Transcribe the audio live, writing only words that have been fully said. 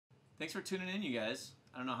Thanks for tuning in, you guys.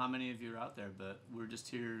 I don't know how many of you are out there, but we're just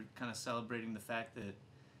here kind of celebrating the fact that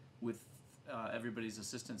with everybody's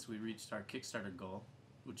assistance, we reached our Kickstarter goal,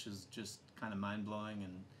 which is just kind of mind-blowing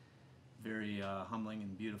and very humbling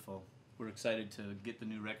and beautiful. We're excited to get the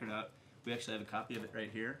new record out. We actually have a copy of it right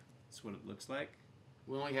here. That's what it looks like.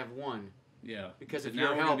 We only have one. Yeah. Because but of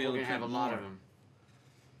your help, we're going to have a lot of them.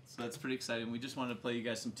 So that's pretty exciting. We just wanted to play you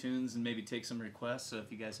guys some tunes and maybe take some requests. So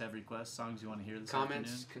if you guys have requests, songs you want to hear this afternoon.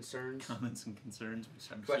 Comments and concerns, which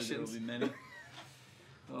I'm sure there will be many.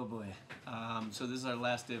 Oh boy. So this is our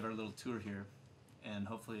last day of our little tour here. And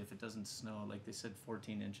hopefully if it doesn't snow, like they said,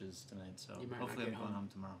 14 inches tonight. So hopefully I'm going home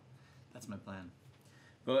tomorrow. That's my plan.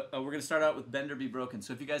 But we're going to start out with Bend or Be Broken.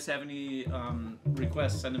 So if you guys have any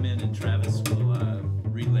requests, send them in, and Travis will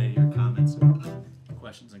relay your comments and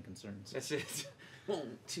questions and concerns. That's it. 1,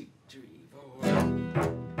 2, 3,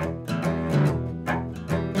 4.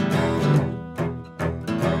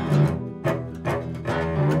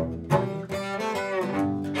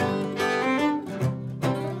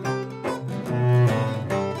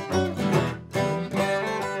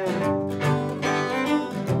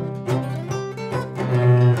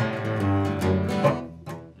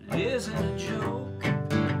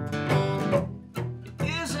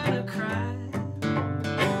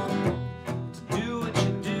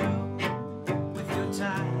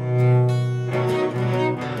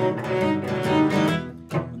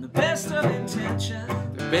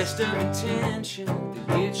 Best of intention to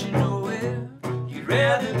get you nowhere. You'd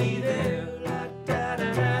rather be there. La da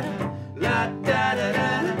da da da, la da da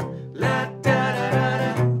da da, la da da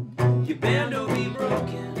da da. You bend or be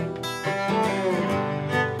broken.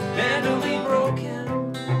 Bend or be broken.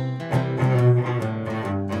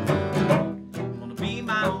 I'm gonna be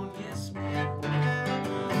my own yes man.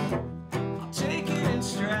 I'll take it in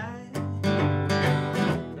stride.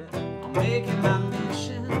 I'm making my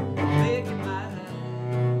mission. Making my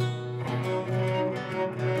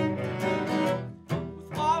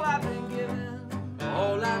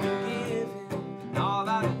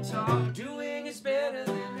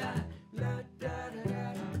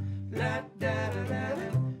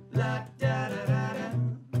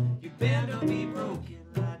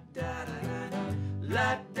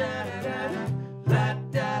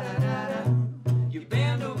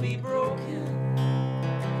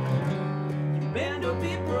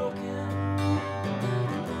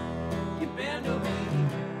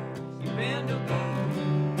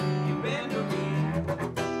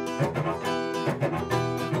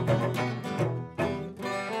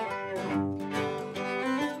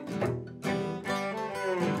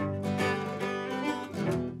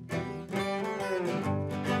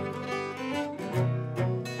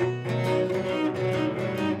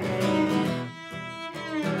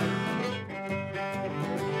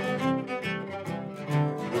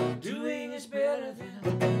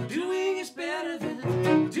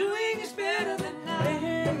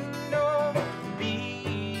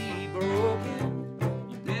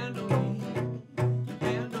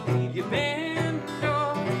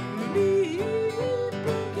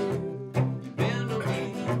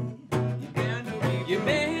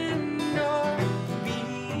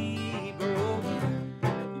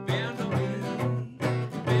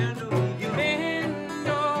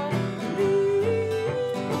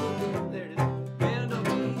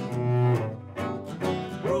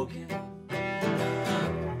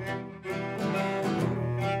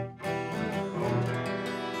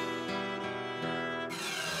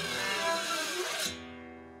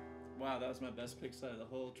that was my best pick side of the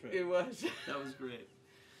whole trip. It was. That was great.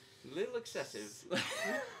 A little excessive.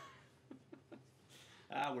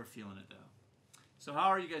 We're feeling it though. So how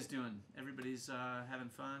are you guys doing? Everybody's having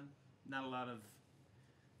fun? Not a lot of...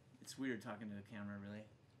 It's weird talking to the camera, really.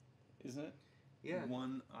 Isn't it? Yeah.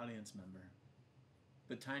 One audience member.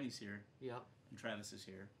 But Tiny's here. Yep. And Travis is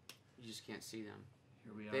here. You just can't see them.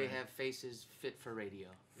 Here we are. They have faces fit for radio.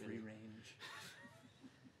 Free really. range.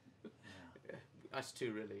 Us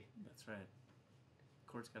too, really. That's right.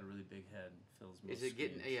 Court's got a really big head. Phil's most Is it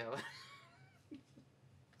getting... squeamish.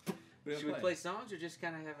 Yeah. Should we play songs or just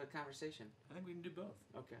kind of have a conversation? I think we can do both.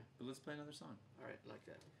 Okay. But let's play another song. All right, like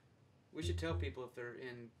that. We should tell people if they're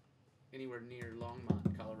in anywhere near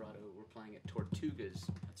Longmont, Colorado, we're playing at Tortugas.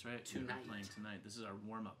 That's right. Tonight. We're playing tonight. This is our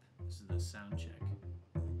warm-up. This is the sound check.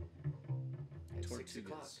 At 6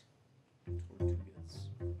 o'clock. Tortugas.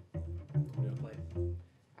 What do you play?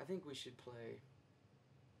 I think we should play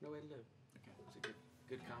No Way to Live. Okay. It's a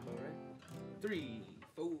good combo, right? 3,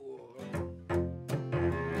 4...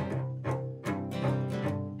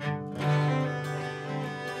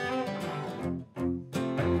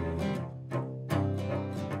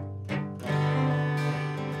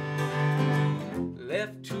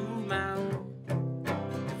 left to my own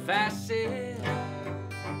devices.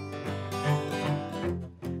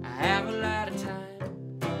 I have a lot of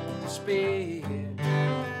time to spare.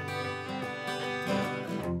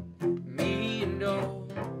 Me and all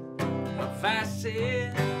my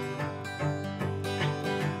vices.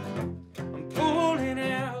 I'm pulling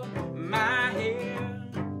out my hair.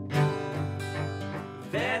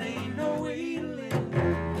 That ain't no way to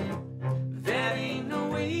live. That ain't no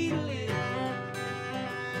way to live.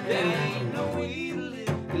 That ain't no way to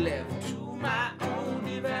live. Left to my own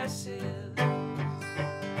devices.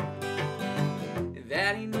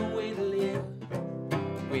 That ain't no way to live.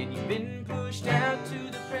 When you've been pushed out to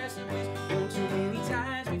the precipice one too many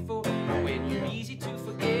times before. When you're easy to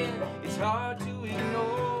forget, it's hard to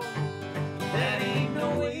ignore. That ain't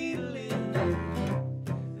no way to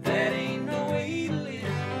live. That ain't no way to live.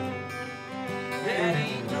 That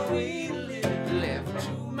ain't no way to live. Left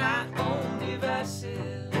to my own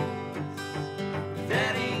devices.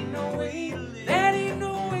 That ain't no way to live. That ain't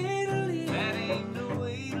no way to live. That ain't no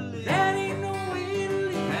way to live. That ain't no way to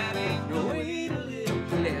live. That ain't no way to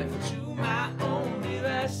live. Left to my own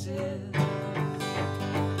devices.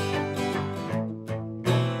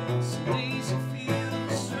 Some days you feel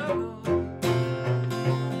so.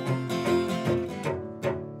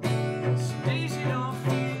 Some days you don't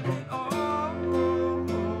feel at all.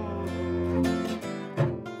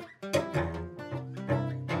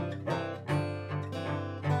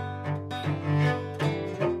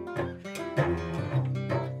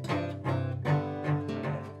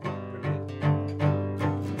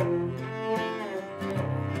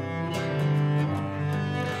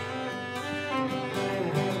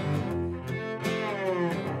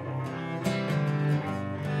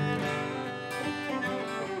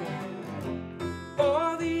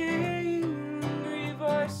 All the angry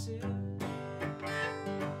voices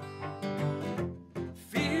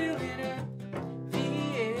filling up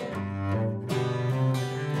the air.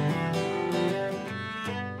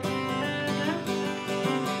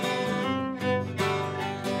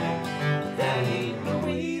 That ain't no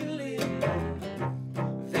way to live.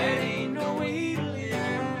 That ain't no way to live.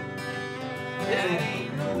 That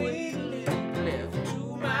ain't no way to live. Left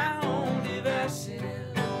to my own devices.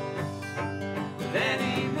 That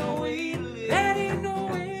ain't no way to live. That ain't no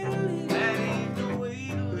way to live. That ain't no way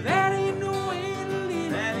to live. That ain't no way to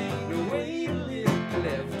live. That ain't no way to live.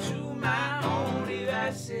 Left to my own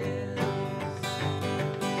devices.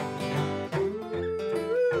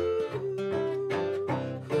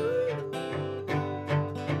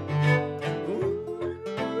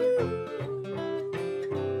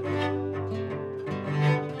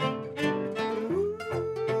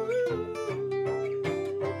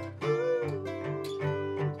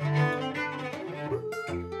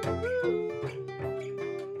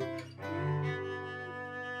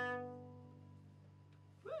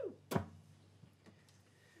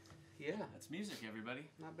 Yeah, That's music, everybody.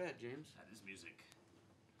 not bad, James. That is music.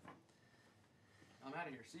 I'm out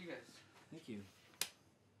of here. See you guys. Thank you.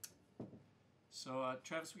 So,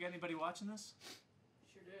 Travis, we got anybody watching this?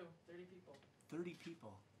 Sure do. 30 people. 30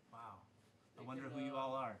 people. Wow. I They wonder can, who you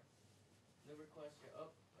all are. No request here.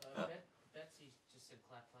 Betsy just said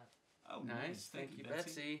clap, clap. Oh, Nice. Thank you,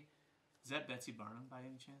 Betsy. Is that Betsy Barnum by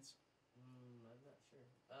any chance? I'm not sure.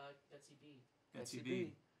 Betsy B. Betsy Betsy B.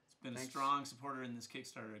 B. It's been Thanks. a strong supporter in this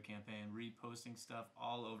Kickstarter campaign, reposting stuff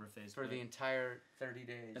all over Facebook. For the entire 30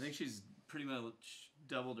 days. I think she's pretty much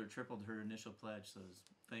doubled or tripled her initial pledge, so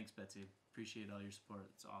thanks, Betsy. Appreciate all your support.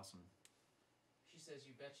 It's awesome. She says,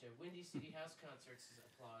 you betcha. Windy City House Concerts is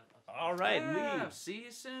applaud. All right, Yeah, leave. see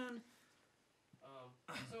you soon.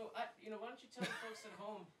 So, why don't you tell the folks at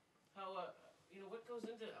home how, what goes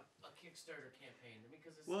into a Kickstarter campaign? I mean,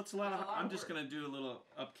 because It's a lot of. I'm just work. gonna do a little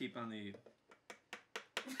upkeep on the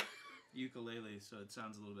ukulele, so it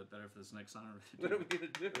sounds a little bit better for this next song. What are we gonna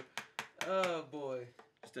do? Oh boy.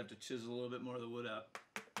 Just have to chisel a little bit more of the wood out.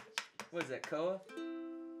 What is that, koa?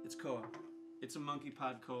 It's koa. It's a monkey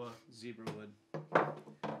pod koa zebra wood.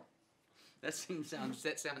 That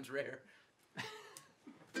sounds rare.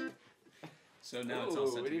 So now it's all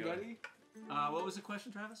set to anybody? go. What was the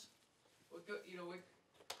question, Travis?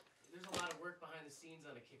 There's a lot of work behind the scenes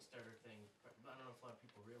on a Kickstarter thing. But I don't know if a lot of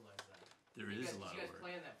people realize that. There is a lot of You guys work.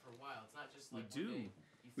 plan that for a while. It's not just like We do. one day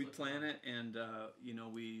you We flip plan on. it, and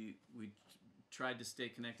we tried to stay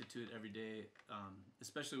connected to it every day,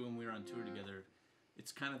 especially when we were on tour together.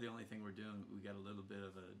 It's kind of the only thing we're doing. We got a little bit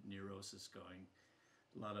of a neurosis going.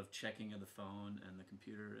 A lot of checking of the phone and the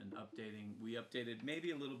computer and updating. We updated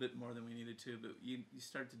maybe a little bit more than we needed to, but you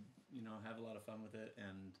start to have a lot of fun with it,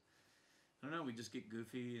 and I don't know, we just get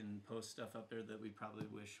goofy and post stuff up there that we probably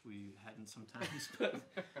wish we hadn't sometimes. But,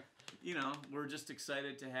 you know, we're just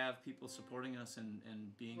excited to have people supporting us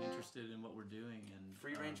and being interested in what we're doing. And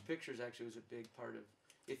Free range pictures actually was a big part of.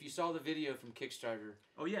 If you saw the video from Kickstarter.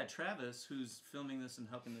 Oh yeah, Travis, who's filming this and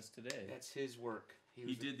helping this today. That's his work.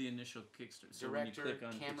 He did the initial Kickstarter. So director, when you click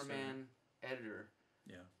on cameraman, editor.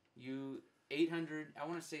 Yeah. 800, I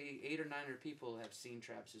want to say 800 or 900 people have seen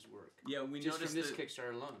Travis's work. Yeah, we just noticed from this that,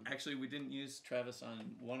 Kickstarter alone. Actually, we didn't use Travis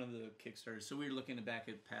on one of the Kickstarters, so we were looking back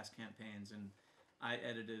at past campaigns, and I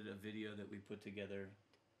edited a video that we put together.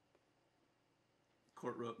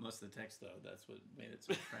 Court wrote most of the text, though. That's what made it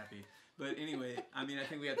so crappy. But anyway, I mean, I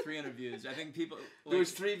think we had 300 views. I think people... There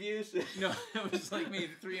was 3 views? No, it was like maybe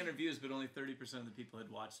 300 views, but only 30% of the people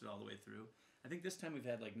had watched it all the way through. I think this time we've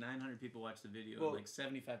had like 900 people watch the video, and like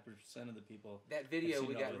 75% of the people. That video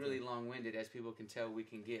we got really long-winded, as people can tell we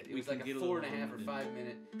can get. It was like a 4.5 or 5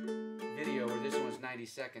 minute video where this one was 90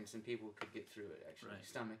 seconds and people could get through it, actually,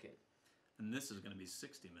 stomach it. And this is going to be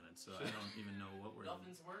 60 minutes, so I don't even know what we're...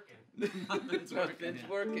 Nothing's working. Nothing's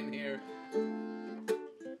working here.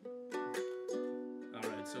 All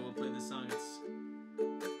right, so we'll play this song. It's... I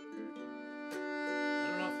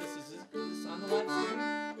don't know if is this on the live stream?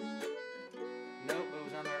 Nope, it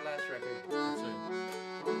was on our last record. That's right.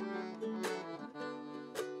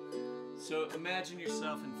 So imagine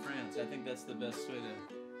yourself in France. I think that's the best way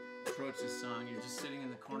to approach this song. You're just sitting in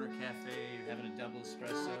the corner cafe, you're having a double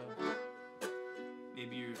espresso.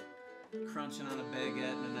 Maybe you're crunching on a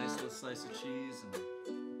baguette and a nice little slice of cheese. And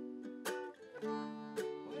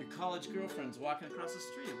your college girlfriend's walking across the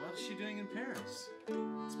street. What is she doing in Paris?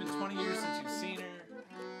 It's been 20 years since you've seen her.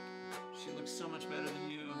 She looks so much better than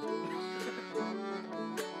you.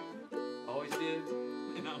 Always did.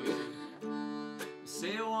 And always did.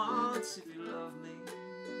 Say it once if you love me.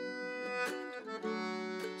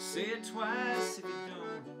 Say it twice if you don't.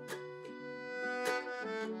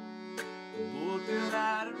 Both built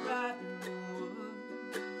out of rotten wood,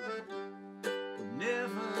 would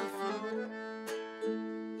never float.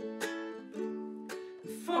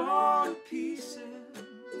 And fall to pieces.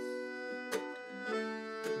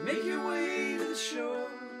 Make your way to the shore.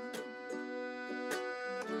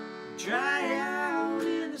 Dry out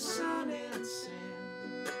in the sun and sand,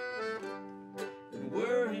 and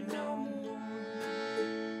worry no more.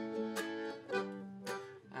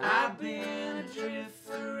 I've been adrift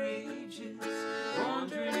for ages,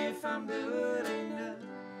 wondering if I'm good enough,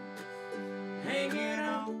 hanging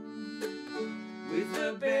on with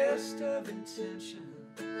the best of intentions.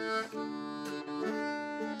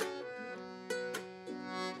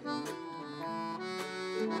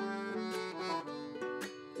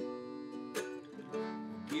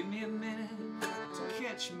 Give me a minute to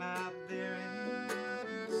catch my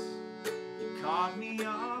bearings. You caught me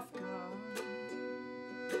off guard.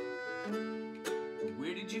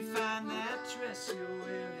 Where did you find that dress you're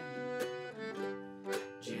wearing?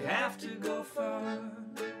 Did you have to go far?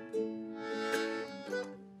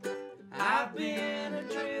 I've been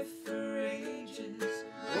adrift for ages,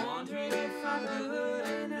 wondering if I'm good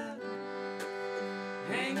enough,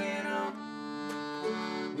 hanging on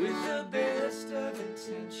with the best of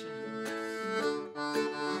intentions.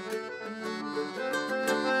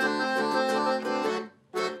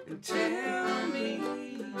 And tell me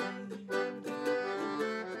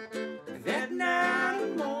that now the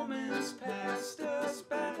moments passed us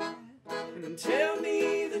by, and tell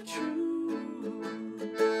me the truth.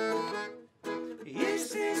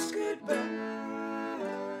 Is this goodbye?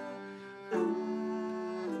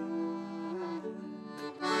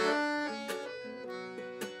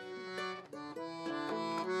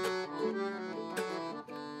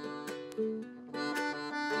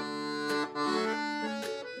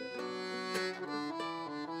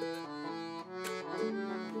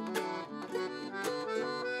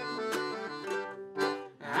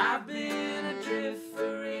 I've been adrift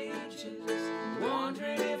for ages,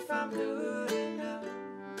 wondering if I'm good enough,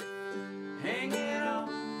 hanging on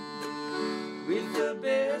with the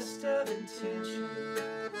best of intentions.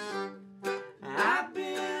 I've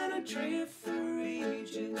been adrift for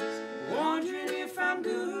ages, wondering if I'm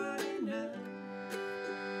good enough,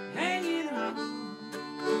 hanging on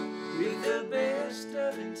with the best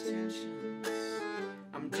of intentions.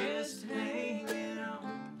 I'm just hanging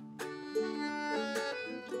on.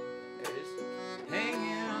 There it is.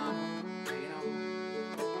 Hanging on. Hanging on.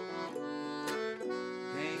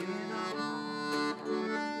 Hanging on.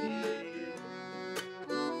 Yeah, yeah.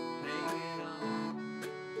 Hanging on.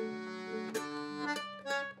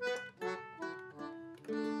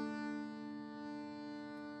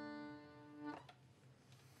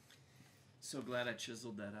 so glad I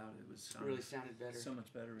chiseled that out. It was really sounded better. So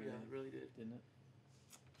much better, really. Yeah, it really did. Didn't it?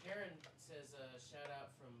 Karen says, shout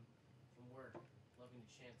out from work. Loving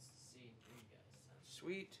the chance to see you guys.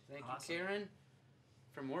 Sweet. Thank you, Karen.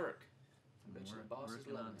 From work. I bet the boss is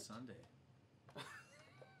loving on it. Sunday.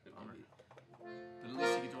 Bummer. But at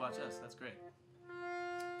least you get to watch us. That's great.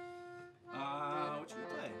 What should we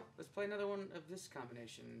play? Let's play another one of this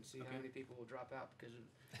combination and see how many people will drop out because of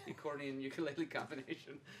the accordion ukulele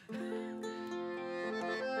combination.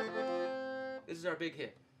 This is our big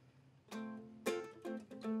hit.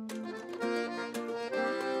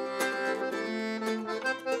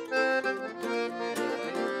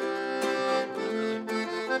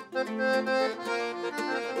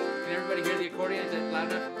 Can everybody hear the accordion? Is it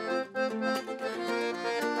loud enough?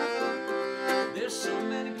 There's so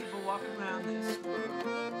many people walking around this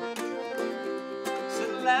world. Said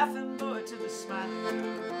the laughing boy to the smiling girl.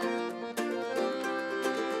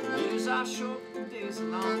 Years are short, the days are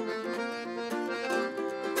long.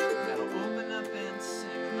 Gotta open up and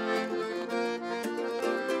sing along.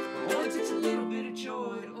 It only takes a little bit of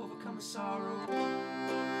joy to overcome a sorrow.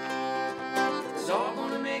 It's all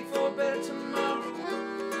gonna make for a better tomorrow.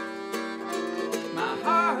 My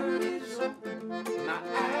heart is open, my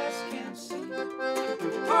eyes can't see.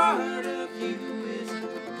 A part of you is a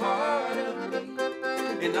part of me.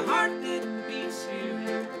 And the heart that beats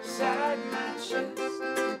here inside my chest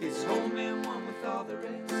is home and one with all the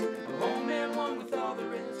rest. Home and one with all the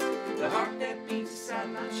rest. The heart that beats inside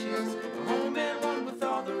my chest. Home and one with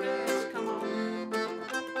all the rest. Come on.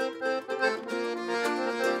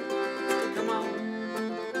 Come on.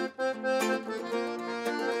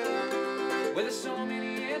 Well, there's so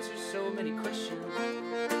many answers, so many questions.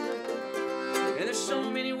 And there's so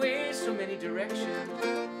many ways, so many directions.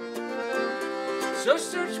 So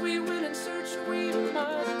search we will and search we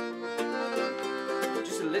must.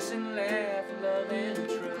 Just to listen, laugh, love, and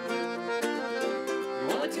trust.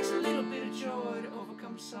 It only takes a little bit of joy to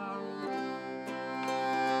overcome sorrow.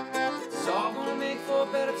 It's all gonna make for a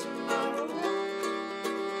better tomorrow.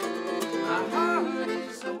 My heart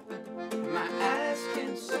is open, my eyes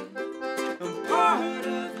can see. A part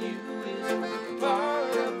of you is a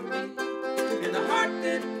part of me. And the heart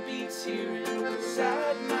that beats here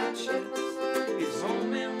inside my chest is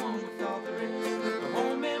home and one with all the rest.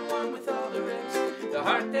 Home and one with all the rest. The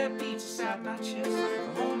heart that beats inside my chest.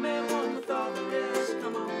 Home and one with all the rest.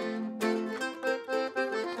 Come on.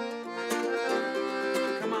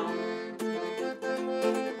 Come on.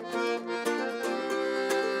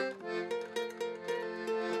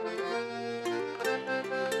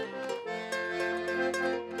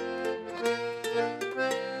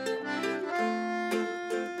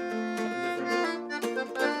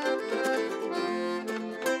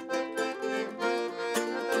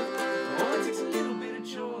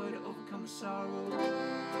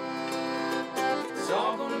 It's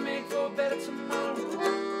all gonna make for a better tomorrow.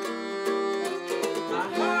 My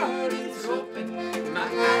heart is open, my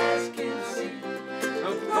eyes can see.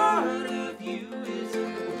 A part of you is a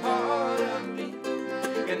part of me.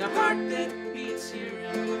 And the heart that beats here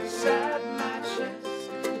inside my chest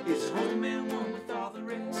is home and one with all the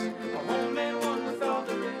rest. A home and one with all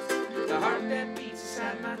the rest. The heart that beats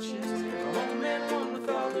inside my chest. A home and one with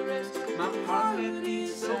all the rest. My heart is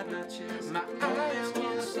inside my chest. My eyes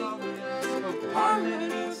can see all the rest. A part that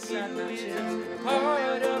beats inside my chest. A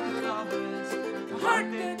part of all the rest. The heart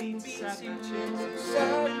that beats inside my chest.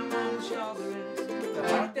 Inside and one with all the rest. The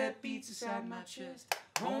heart that beats inside my chest.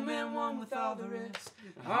 Home and one with all the rest.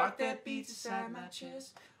 The heart that beats inside my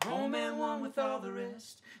chest. Home and one with all the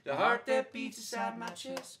rest. The heart that beats inside my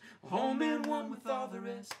chest. Home and one with all the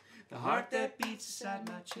rest. The heart that beats inside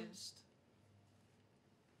my chest.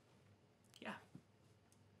 Yeah.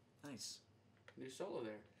 Nice. New solo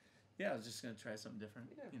there. Yeah, I was just going to try something different.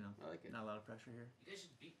 Yeah, you know, I like it. Not a lot of pressure here. You guys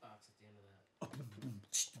should beatbox at the end of that.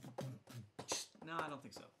 No, I don't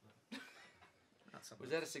think so. Not something.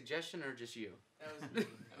 Was that a suggestion or just you? That was me.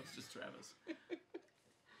 That was just Travis.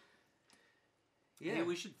 Yeah. Hey,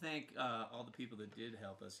 we should thank all the people that did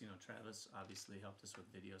help us. You know, Travis obviously helped us with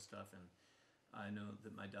video stuff, and I know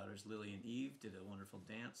that my daughters Lily and Eve did a wonderful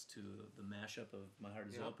dance to the mashup of My Heart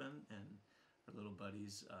Is Open, and our little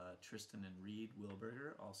buddies Tristan and Reed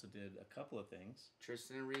Wilberger also did a couple of things.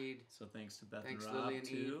 Tristan and Reed. So thanks to Beth Thanks and Rob Lily and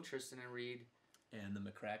too. Eve, Tristan and Reed. And the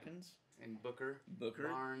McCrackens. And Booker.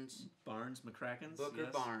 Barnes McCrackens. Booker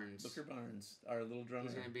yes. Barnes. Booker Barnes, our little drummer.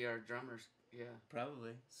 He's going to be our drummer. Yeah.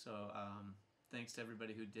 Probably. So thanks to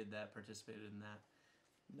everybody who did that, participated in that.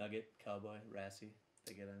 Nugget, Cowboy, Rassy.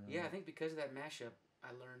 They get Yeah, I think because of that mashup,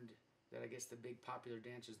 I learned that I guess the big popular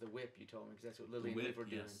dance is the whip, you told me, because that's what Lily and Eve were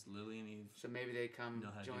doing. Yes, Lily and Eve. So maybe they come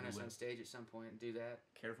join us on stage at some point and do that.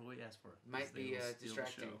 Careful what you ask for. Might be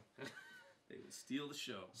distracting. They will steal the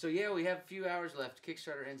show. So yeah, we have a few hours left.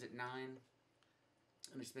 Kickstarter ends at 9.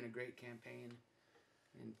 And it's been a great campaign.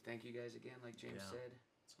 And thank you guys again, like James said.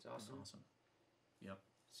 It's awesome. Yep.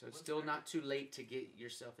 So it's still not too late to get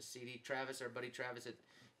yourself a CD. Travis, our buddy Travis,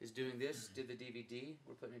 is doing this, did the DVD.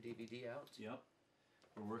 We're putting a DVD out. Yep.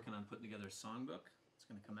 We're working on putting together a songbook. It's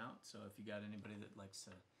going to come out. So if you got anybody that likes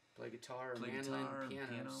to play guitar, mandolin,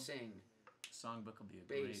 piano, sing, songbook will be a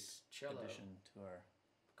bass, great cello, addition to our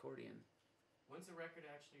accordion. When's the record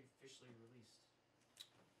actually officially released?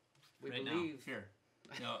 We believe here.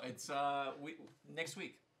 No, it's next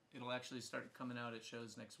week. It'll actually start coming out at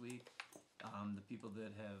shows next week. The people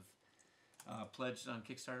that have pledged on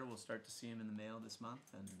Kickstarter will start to see them in the mail this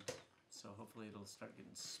month, and so hopefully it'll start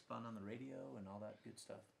getting spun on the radio and all that good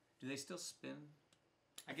stuff. Do they still spin?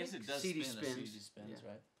 I guess it does CD spin. Spins. A CD spins,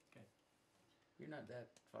 right? Okay. You're not that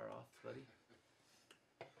far off, buddy.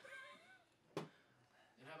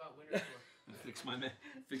 And how about Winter Tour? Fix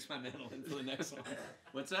my mandolin for the next one.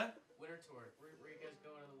 What's that? Winter Tour. Where you guys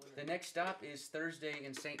going in the winter? The next stop is Thursday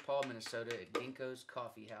in St. Paul, Minnesota at Ginkgo's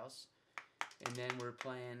Coffee House. And then we're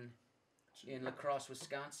playing in La Crosse,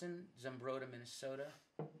 Wisconsin, Zumbrota, Minnesota.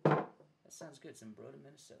 That sounds good, Zumbrota,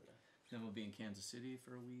 Minnesota. Then we'll be in Kansas City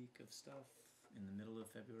for a week of stuff in the middle of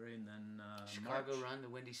February, and then Chicago March. Run, the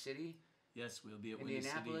Windy City. Yes, we'll be at Windy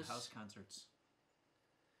City house concerts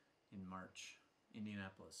in March.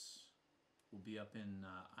 Indianapolis. We'll be up in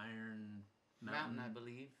Iron Mountain, I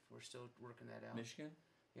believe. We're still working that out. Michigan.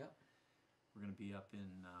 Yep. We're going to be up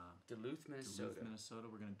in Duluth, Minnesota.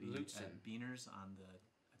 We're going to be at Beaners on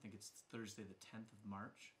I think it's Thursday the 10th of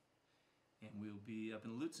March. And we'll be up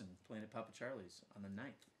in Lutzen playing at Papa Charlie's on the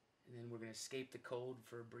 9th. And then we're going to escape the cold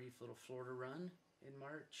for a brief little Florida run in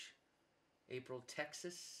March. April,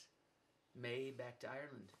 Texas. May, back to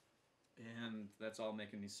Ireland. And that's all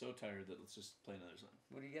making me so tired that let's just play another song.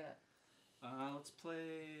 What do you got? Let's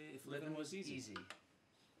play If Living Was Easy.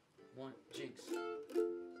 One, Jinx.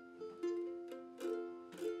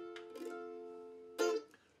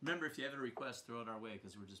 Remember, if you have a request, throw it our way,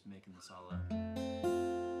 because we're just making this all up.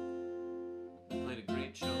 We played a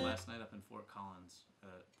great show last night up in Fort Collins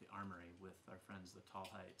at the Armory with our friends, the Tall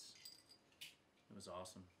Heights. It was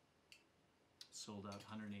awesome. Sold out,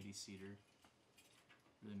 180-seater.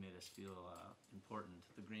 Really made us feel important.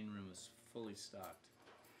 The green room was fully stocked.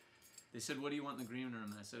 They said, what do you want in the green room?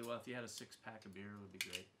 And I said, well, if you had a 6-pack of beer, it would be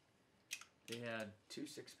great. They had two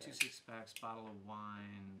six-packs. 2 6-packs, bottle of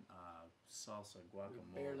wine, salsa,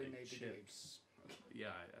 guacamole, barely made the chips. Yeah.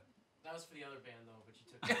 That was for the other band, though, but you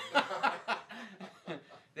took it.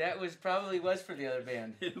 That was for the other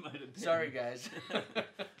band. It might have been. Sorry, guys.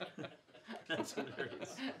 That's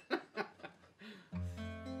hilarious.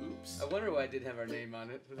 Oops. I wonder why it didn't have our name on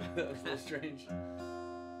it. That was a little strange.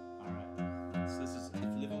 All right. So this is If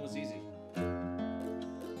Living Was Easy. You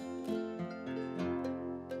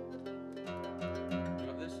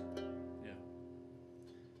want this? Yeah.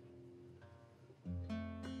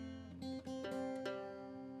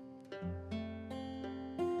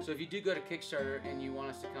 So if you do go to Kickstarter and you want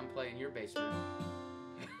us to come play in your basement,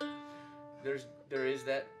 there is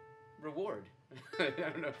that reward. I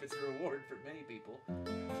don't know if it's a reward for many people.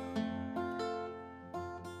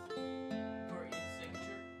 For each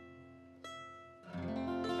signature?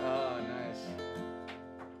 Oh, nice.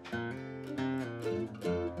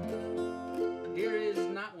 Here is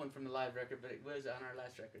not one from the live record, but it was on our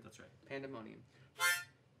last record. That's right. Pandemonium.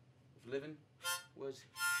 If living was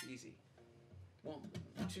easy. 1,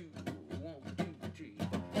 2, 1, 2, 3.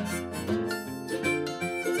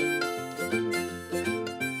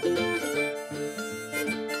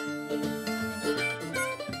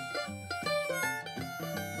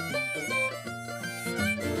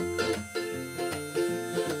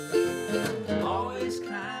 Always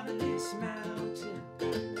climbing this mountain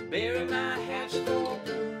to bury my hatched gun.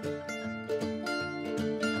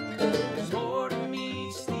 There's more to me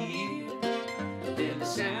each year than the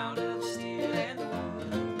sound of steel and the wood.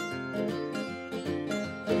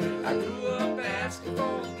 I grew up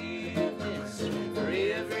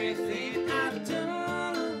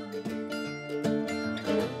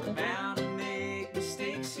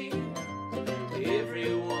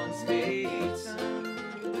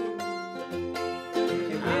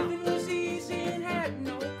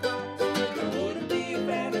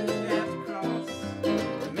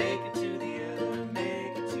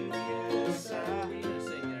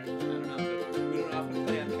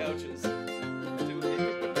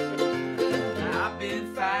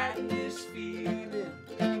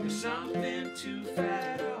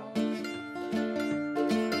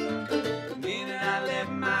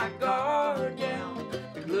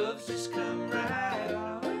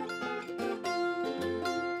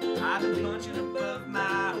I've been punching above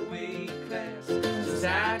my weight class since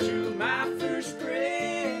I drew my first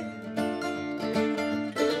breath.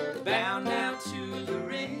 Bound now to the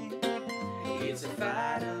ring, it's a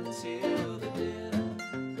fight until the death.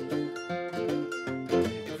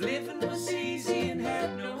 If living was easy and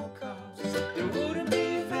had no cost, there wouldn't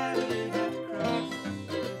be a valley you'd have to cross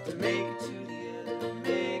to make it to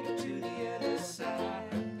the other side.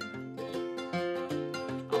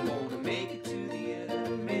 I'm gonna make it to the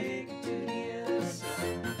other side.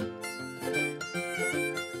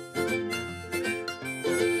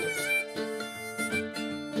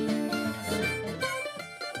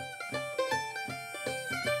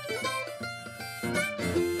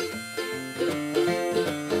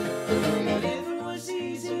 Living was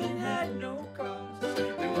easy and had no cost.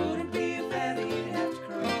 There wouldn't be a valley you'd have to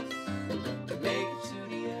cross to make it to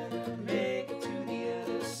the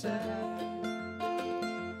other side.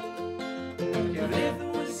 If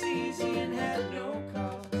living was easy and had no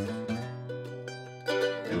cost,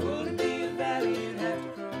 there wouldn't be a valley you'd have to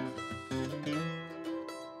cross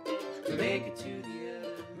to make it to the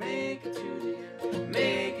other, make it to the other,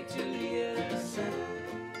 make it to the other side.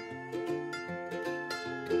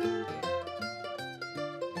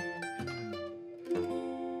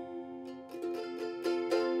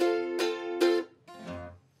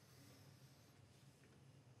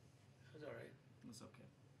 That's all right. That's okay.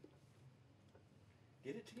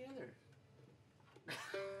 Get it together.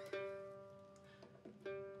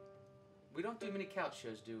 We don't do many couch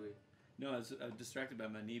shows, do we? No, I was distracted by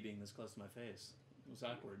my knee being this close to my face. It was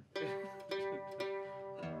awkward. Should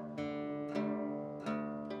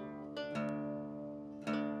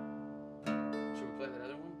we play that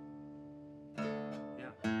other one?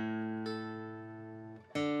 Yeah.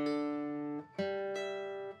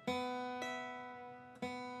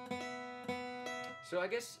 So I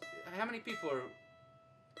guess, how many people are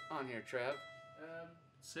on here, Trav?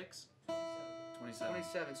 6? 27. 27.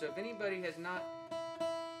 27. So if anybody has not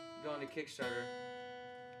gone to Kickstarter,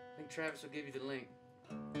 I think Travis will give you the link.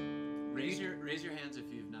 Raise your hands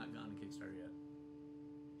if you've not gone to Kickstarter yet.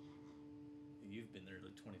 You've been there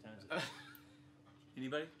like 20 times.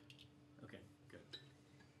 Anybody? Okay, good.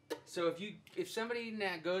 So if somebody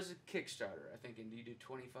now goes to Kickstarter, I think, and you do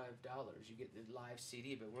 $25, you get the live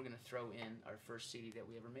CD, but we're gonna throw in our first CD that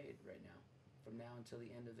we ever made right now, from now until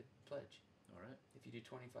the end of the pledge. All right. If you do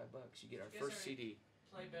 $25, you get our You guys first CD.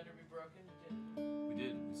 Play Better Be Broken? We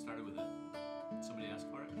did. We started with it. Somebody asked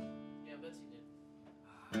for it? Yeah, Betsy did.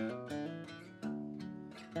 We could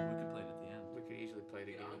play it at the end. We could easily play it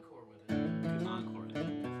You again. can encore with it. We could encore it.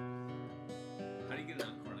 How do you get an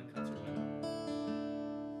encore on a concert?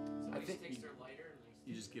 Somebody think takes their lighter and like.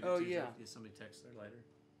 You just give it Oh, to yeah. somebody texts their lighter.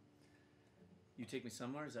 You take me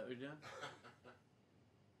somewhere? Is that what you're doing?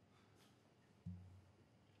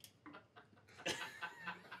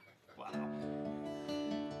 Wow.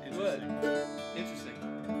 Interesting. Interesting.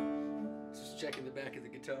 Just checking the back of the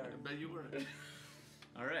guitar. I bet you were.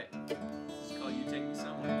 All right. This is called You Take Me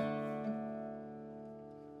Somewhere.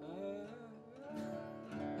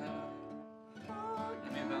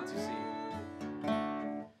 Give me a bouncy C.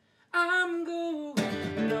 I'm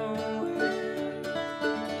going nowhere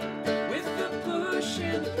with the push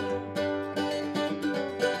and pull.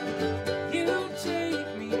 You take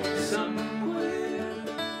me somewhere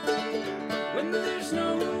when there's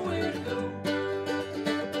nowhere to go.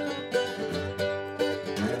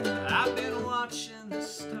 I've been watching the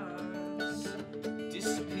stars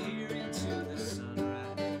disappear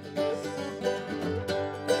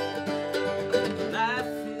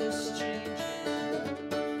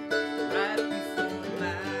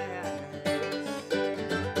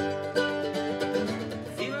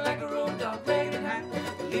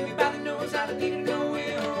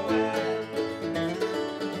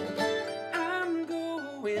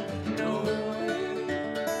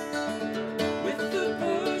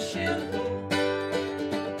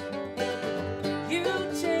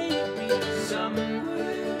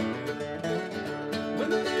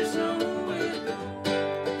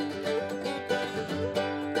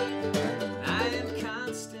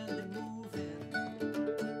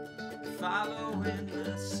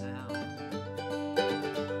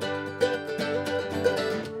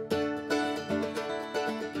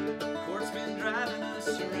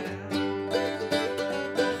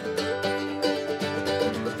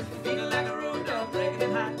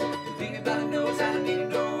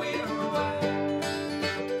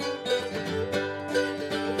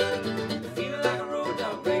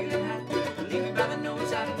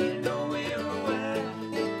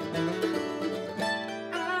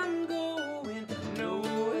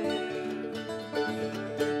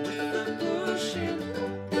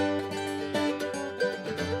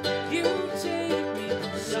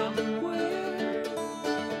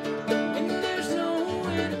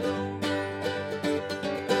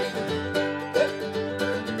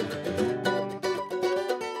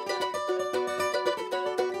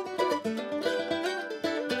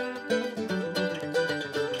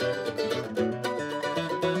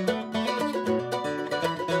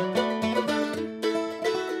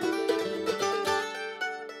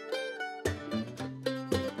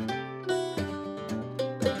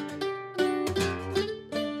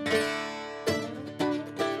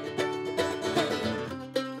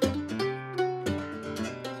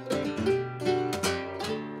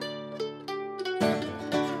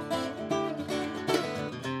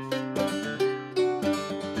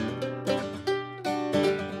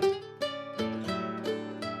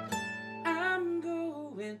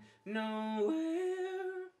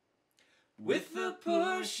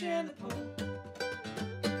beach and the pool.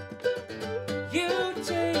 You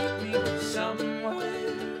take me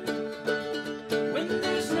somewhere when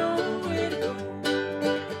there's nowhere to go.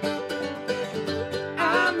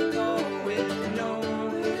 I'm going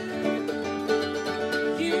nowhere.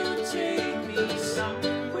 You take me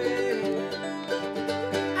somewhere.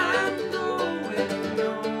 I'm going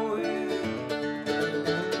nowhere.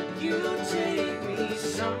 You take me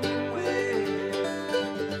somewhere.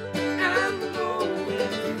 I'm going.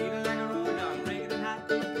 Feeling like a road dog, breaking the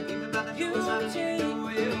night. Even by the doors, I don't know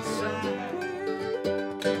where to side.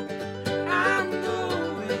 I'm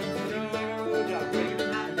going. Feeling like a road dog, breaking the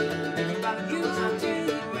night. Even by the doors, I don't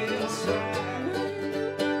know where to side.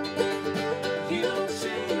 You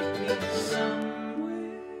take me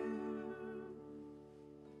somewhere.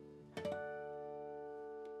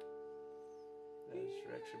 That's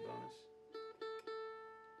your extra bonus.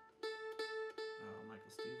 Oh,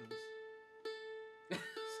 Michael Stevens.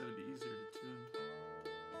 Said it'd be easier to tune.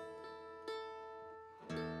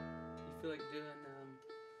 You feel like doing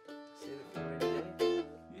Save It for a Rainy Day?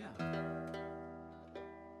 Yeah.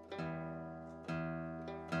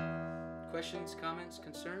 Questions, comments,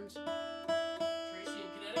 concerns? Tracy in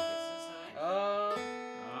Connecticut says hi. Oh,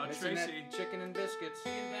 Oh, missing Tracy. that chicken and biscuits. She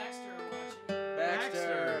and Baxter are watching.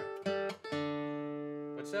 Baxter.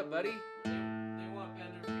 What's up, buddy? They want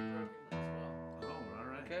Bender to be broken as well. Oh, all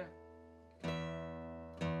right. Okay.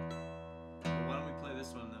 Well, why don't we play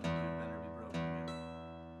this one and then we'll do Better Be Broken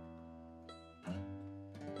again.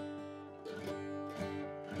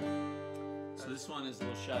 So this one is a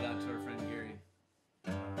little shout out to our friend Gary,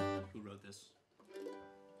 who wrote this.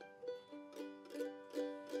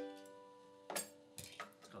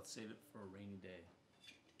 It's called Save It for a Rainy Day.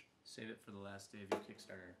 Save it for the last day of your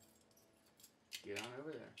Kickstarter. Get on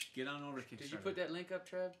over there. Get on over Kickstarter. Did you put that link up,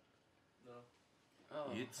 Trev? No. Oh,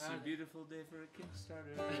 It's how a beautiful day for a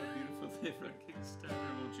Kickstarter. A beautiful day for a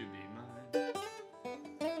Kickstarter. Won't you be mine?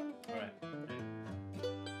 All right. Ready?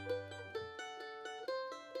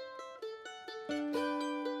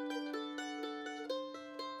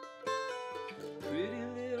 Pretty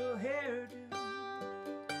little hairdo,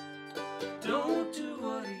 don't do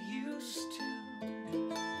what it used to.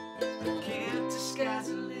 Can't disguise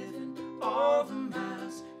a living all the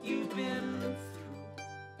miles you've been through.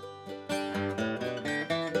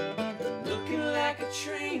 Looking like a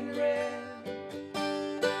train wreck,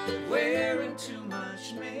 wearing too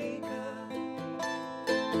much makeup.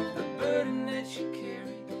 The burden that you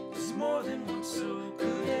carry is more than one soul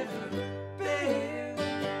could ever bear.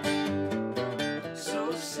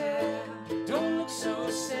 So sad, don't look so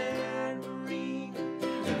sad, Marina.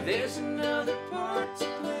 There's another part to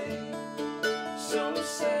play. So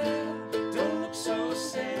sad, don't look so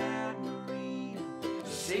sad, Marina.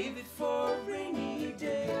 Save it for a rainy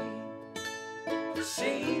day.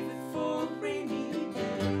 Save it for a rainy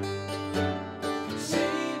day.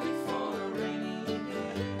 Save it for a rainy day.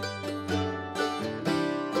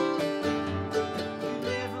 You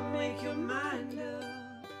never make your mind up,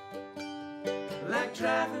 like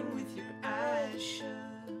driving with your eyes shut.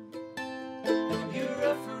 You're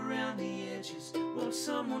rough around the edges. Won't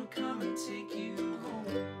someone come and take you home?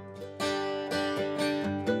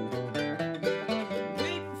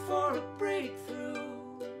 Waiting for a breakthrough.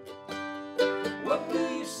 What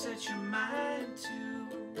will you set your mind to?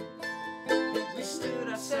 We stood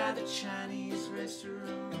outside the Chinese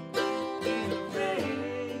restaurant in the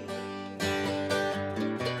rain.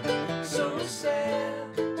 So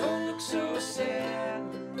sad, don't look so sad,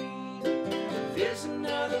 Marina. There's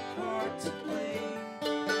another part to play.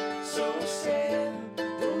 So sad,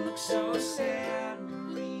 don't look so sad,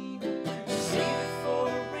 Marina. Save it for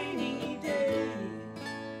a rainy day.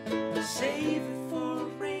 Save it for a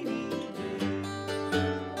rainy day.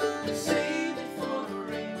 Save it for a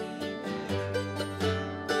rainy day.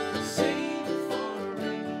 Save it for a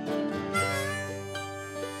rainy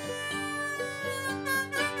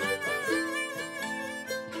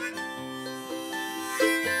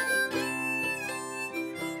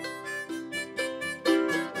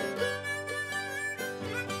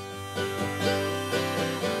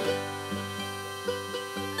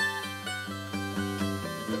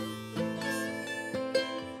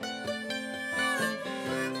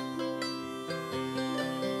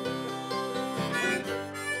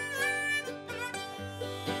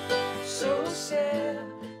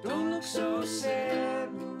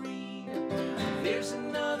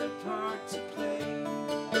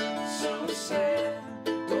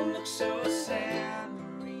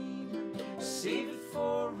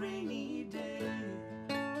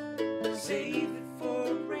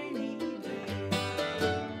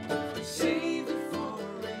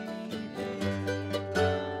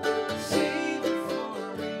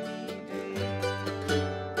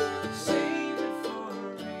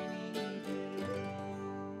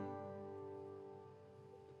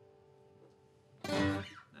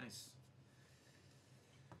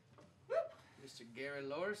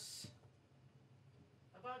course.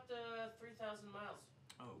 About 3,000 miles.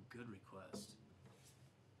 Oh, good request.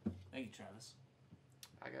 Thank you, Travis.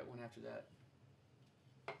 I got one after that.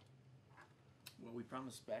 Well, we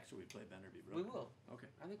promised Baxter we'd play Bender Be Broken. We will. Okay.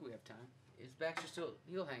 I think we have time. Is Baxter still...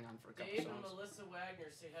 He'll hang on for a couple Dave songs. and Melissa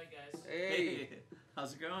Wagner, say hi, guys. Hey.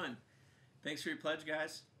 How's it going? Thanks for your pledge,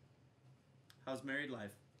 guys. How's married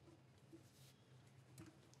life?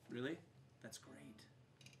 Really? That's great.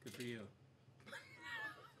 Good for you.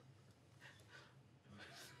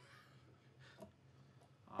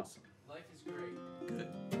 Awesome. Life is great. Good.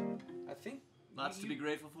 I think... Lots to be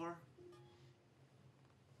grateful for?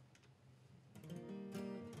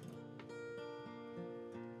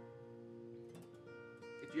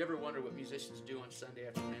 If you ever wonder what musicians do on Sunday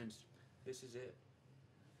afternoons, this is it.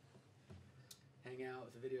 Hang out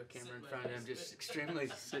with a video camera in front of them, just extremely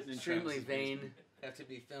vain. Have to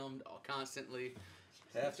be filmed constantly.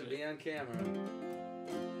 Have to be on camera.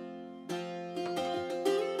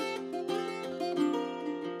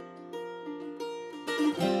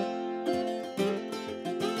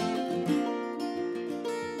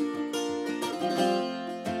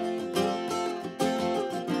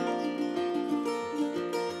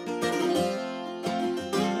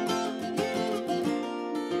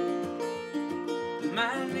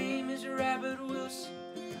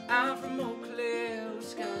 I'm from Eau Claire,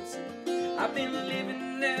 Wisconsin. I've been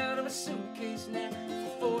living out of a suitcase now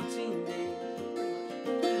for 14 days.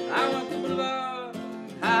 I walked the boulevard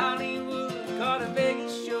in Hollywood, caught a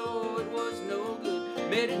Vegas show, it was no good.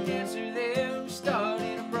 Met a dancer there who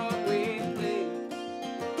started a Broadway play.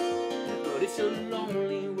 But it's a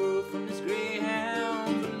lonely world from this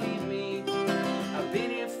Greyhound, believe me. I've been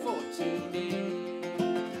here 14 days,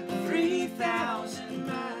 3,000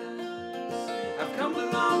 miles. I've come a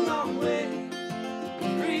long, long way,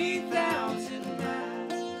 3,000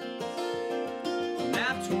 miles.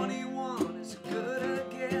 Now 21 is good, I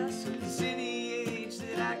guess. It's any age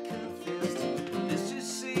that I confess to. Let's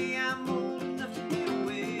just say I'm old enough to get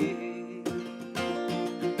away.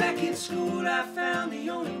 Back in school I found the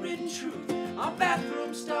only written truth on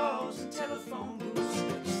bathroom stalls and telephone booths.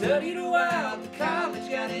 Studied a while, but college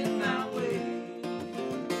got in my way.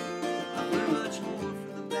 I learned much more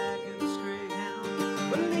from the back of this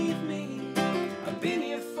Greyhound. Believe me, I've been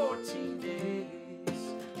here 14 days,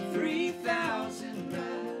 3,000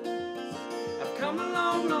 miles. I've come a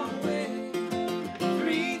long, long way,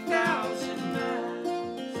 3,000 miles.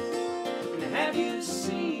 And have you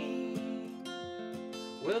seen?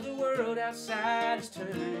 Well, the world outside is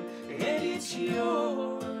turning, and it's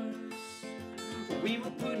yours. We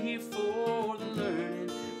were put here for the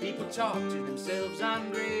learning. People talk to themselves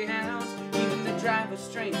on Greyhounds. Even the driver's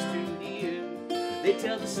strange to hear. They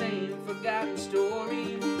tell the same forgotten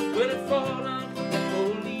story. Will it fall on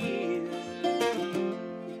full year?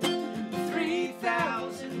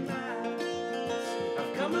 3,000 miles.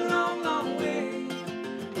 I've come a long, long way.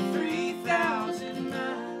 3,000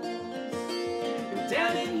 miles. And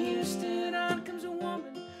down in Houston, on comes a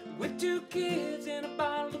woman with 2 kids and a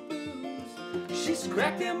bottle of booze. She's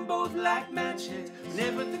cracked them both like matches.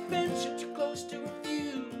 Never the venture too close to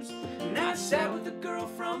refuse. And I sat with a girl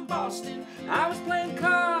from Boston. I was playing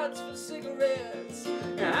cards for cigarettes.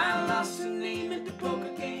 And I lost her name at the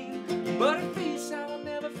poker game. But her face I will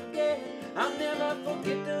never forget. I'll never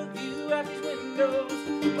forget the view out these windows.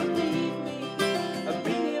 Believe me, I've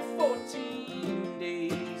been here 14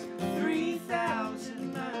 days,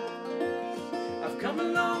 3,000 miles. I've come a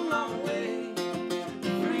long, long way,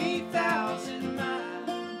 3,000 miles.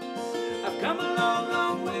 I've come a long,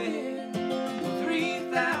 long way,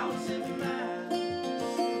 3,000 miles.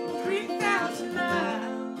 3,000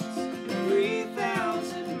 miles,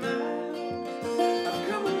 3,000 miles. I've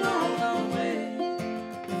come a long, long way,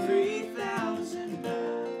 3,000 miles.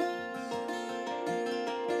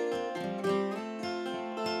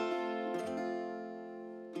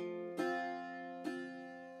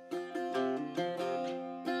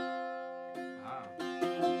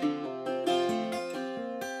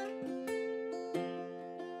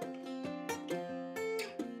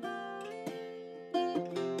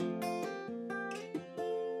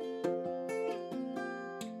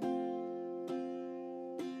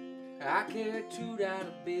 I carry a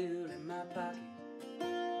 $2 bill in my pocket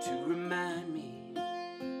to remind me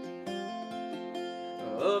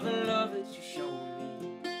of the love that you showed me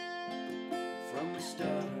from the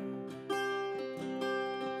start.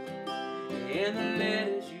 And the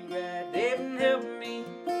letters you write, they've been helping me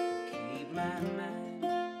keep my mind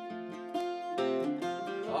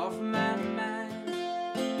off my mind,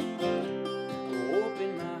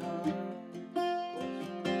 open my heart.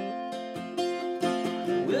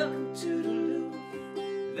 Welcome to the Louvre,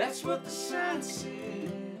 That's what the sign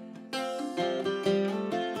says.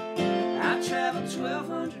 I traveled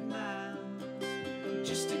 1,200 miles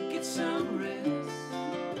just to get some rest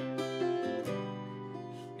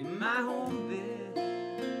in my home bed.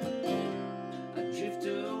 I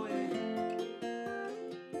drifted away.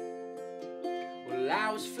 Well,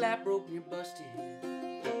 I was flat broke near busted,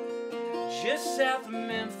 just south of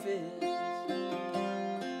Memphis,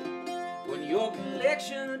 when your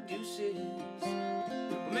collection of deuces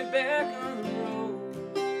put me back on the road.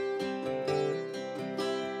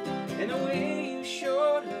 And the way you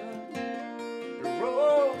showed her the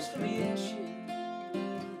rose from the ashes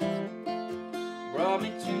brought me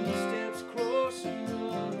 2 steps closer,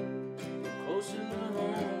 closer to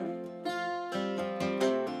home.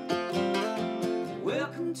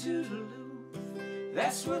 Welcome to Duluth,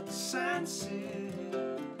 that's what the sign said.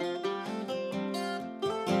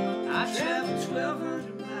 I traveled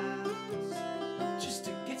 1,200 miles just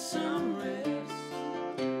to get some rest,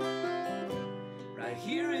 right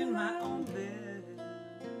here in my own bed.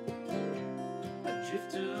 I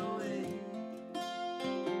drifted away.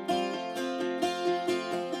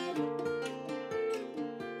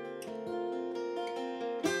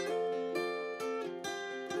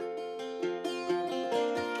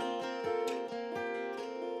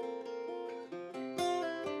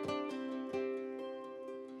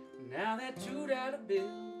 Now that $2 bill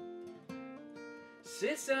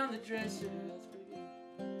sits on the dresser, that's pretty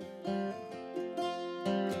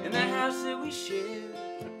good, in the house that we share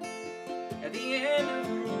at the end of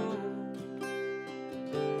the road.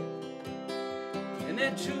 And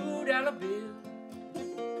that $2 bill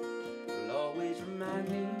will always remind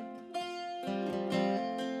me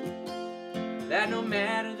that no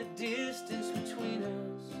matter the distance between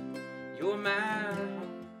us, you're my home.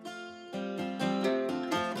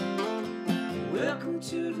 Welcome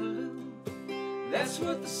to Duluth, that's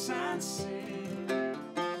what the sign said.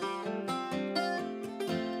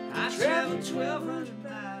 I traveled 1,200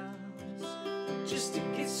 miles just to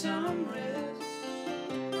get some rest,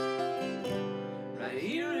 right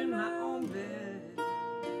here in my own bed.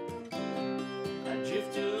 I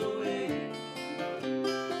drifted away,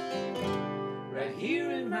 right here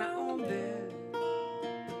in my own bed.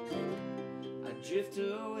 I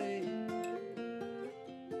drifted away.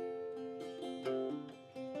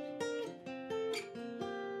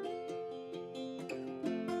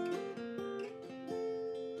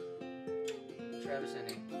 Travis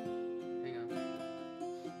ending. Hang on.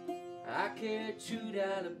 I carry a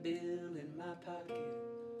 $2 bill in my pocket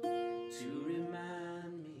to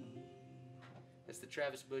remind me. That's the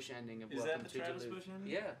Travis Bush ending of Is Welcome that to the Travis Duluth. Bush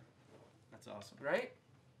ending? Yeah. That's awesome. Right?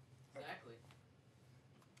 Exactly.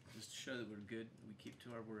 Just to show that we're good, we keep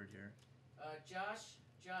to our word here. Brother Josh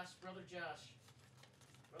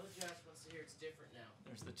wants to hear It's Different Now.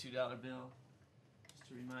 There's the $2 bill, just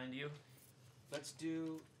to remind you. Let's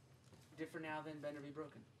do Different Now Than Bend or Be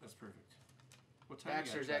Broken. That's perfect. What time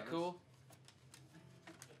Baxter, you is got, that Travis? cool?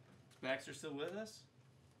 Is Baxter still with us?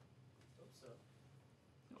 Hope so.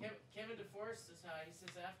 Kevin DeForest says hi. He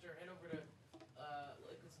says after, head over to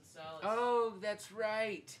Liquids and Solids. Oh, that's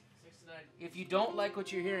right. 6 to 9. If you don't like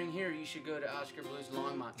what you're hearing here, you should go to Oscar Blues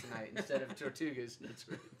Longmont tonight instead of Tortugas. That's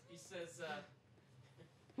right. He says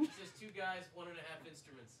 2 guys, 1.5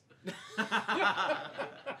 instruments.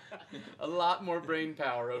 A lot more brain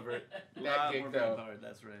power over it. That gig, though.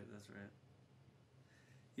 That's right.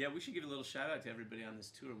 Yeah, we should give a little shout out to everybody on this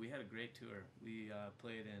tour. We had a great tour. We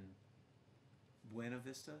played in Buena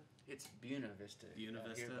Vista. It's Buena Vista. Buena out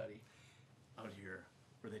Vista. here, buddy. Out here,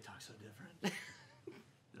 where they talk so different.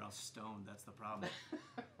 They're all stoned. That's the problem.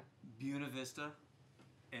 Buena Vista,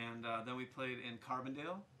 and then we played in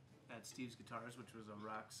Carbondale at Steve's Guitars, which was a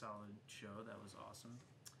rock solid show. That was awesome.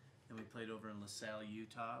 Then we played over in LaSalle,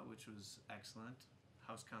 Utah, which was excellent.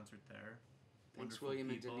 House concert there. Thanks, Wonderful William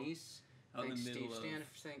people. and Denise. Out in Thanks, the middle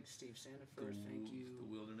Thanks, Steve Sanford. the, Thank you. the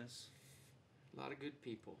wilderness. A lot of good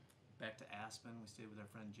people. Back to Aspen, we stayed with our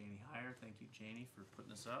friend Janie Heyer. Thank you, Janie, for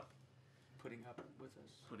putting us up. Putting up with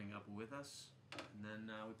us. And then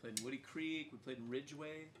we played in Woody Creek. We played in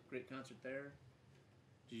Ridgeway. Great concert there.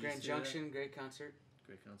 Did you Grand just hear that? Junction, great concert.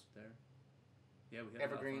 Great concert there. Yeah, we had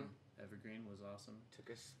Evergreen. A lot of fun. Evergreen was awesome.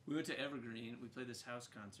 Took us. We went to Evergreen. We played this house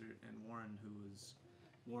concert, and Warren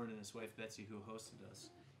and his wife Betsy, who hosted us,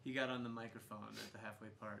 he got on the microphone at the halfway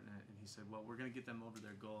part, and he said, "Well, we're gonna get them over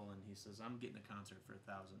their goal." And he says, "I'm getting a concert for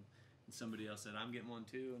 1,000." And somebody else said, "I'm getting one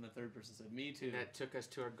too," and the third person said, "Me too." That took us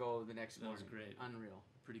to our goal the next That morning. was great. Unreal.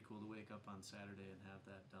 Pretty cool to wake up on Saturday and have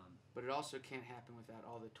that done. But it also can't happen without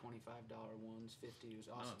all the $25 ones, 50. It was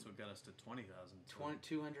awesome. Oh, that's what got us to 20,000.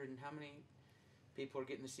 200 and how many? people are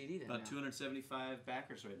getting the CD then. About 275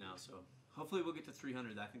 backers right now, so hopefully we'll get to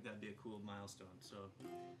 300. I think that'd be a cool milestone. So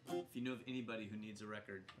if you know of anybody who needs a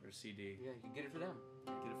record or a CD, yeah, you get it for them.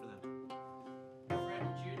 Get it for them. Fred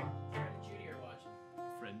and Judy are watching.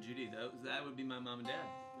 Fred and Judy, that would be my mom and dad.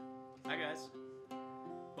 Hi guys.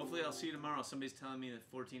 Hopefully I'll see you tomorrow. Somebody's telling me that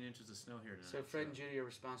 14 inches of snow here tonight. So Fred and Judy are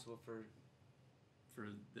responsible for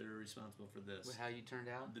they're responsible for this. How you turned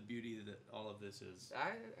out? The beauty that all of this is.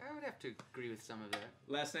 I would have to agree with some of that.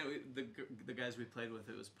 Last night, the guys we played with,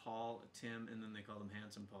 it was Paul, Tim, and then they called him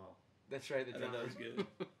Handsome Paul. That's right. I thought that was good.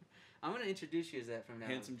 I'm going to introduce you as that from now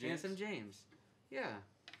on. Handsome James? Handsome James. Yeah.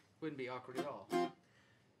 Wouldn't be awkward at all.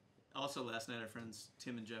 Also, last night, our friends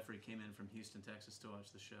Tim and Jeffrey came in from Houston, Texas to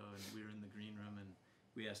watch the show, and we were in the green room, and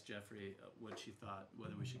we asked Jeffrey what she thought,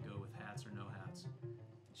 whether we should go with hats or no hats.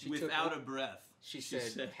 Without a breath. She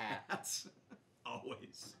said hats.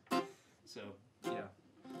 Always. So, yeah.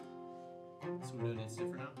 So we're doing it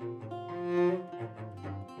different now?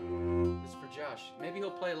 This is for Josh. Maybe he'll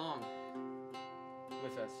play along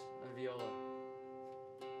with us on viola.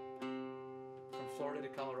 From Florida to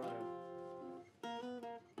Colorado.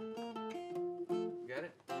 Got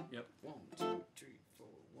it? Yep. 1, 2, 3, 4,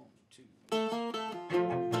 1, 2.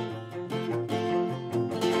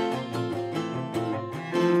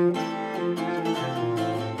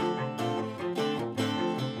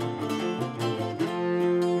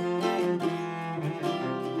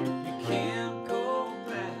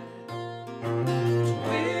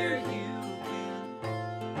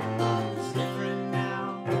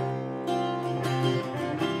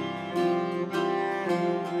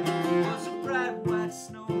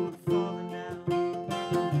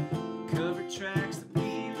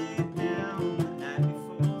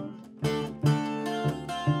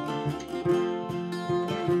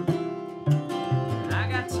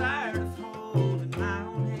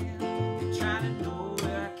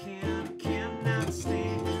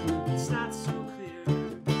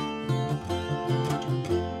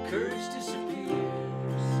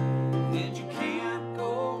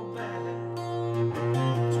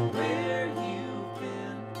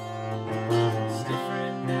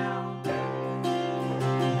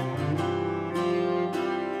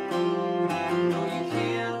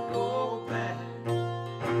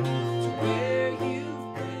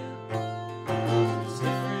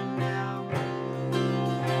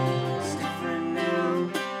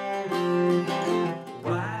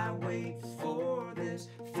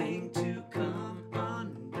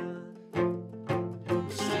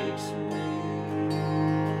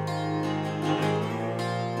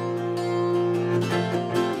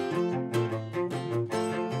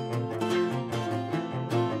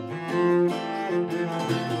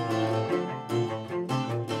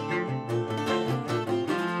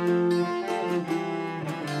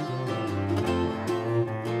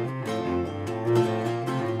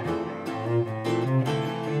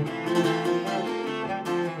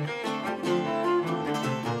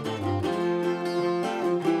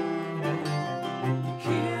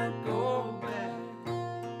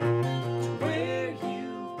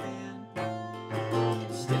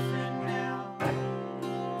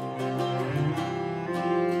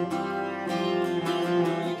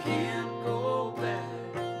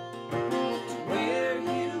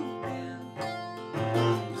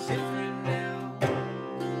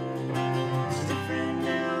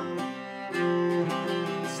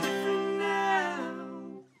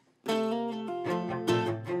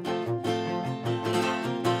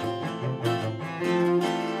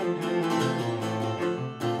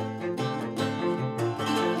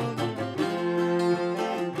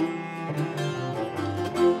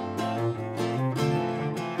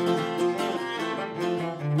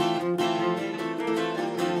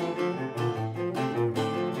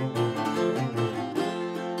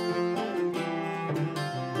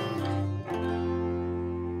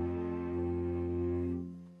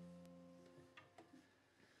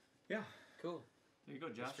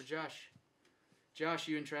 Josh. For Josh. Josh,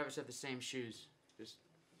 you and Travis have the same shoes.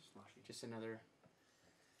 Just another.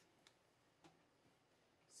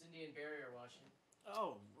 Cindy and Barry are watching.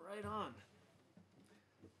 Oh, right on.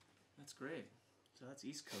 That's great. So that's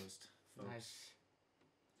East Coast, folks. Nice.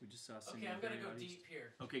 We just saw Cindy. Okay, I'm gonna Barry go out deep east.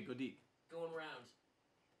 here. Okay, go deep. Going round.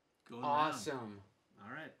 Going awesome. round.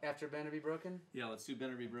 All right. After Bend or Be Broken? Yeah, let's do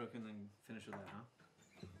Bend or Be Broken, then finish with that, huh?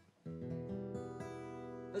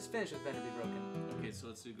 Let's finish with Bend or Be Broken. Okay, so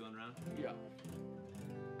let's do Going Round? Yeah.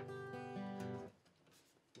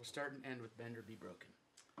 We'll start and end with Bend or Be Broken.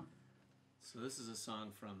 So this is a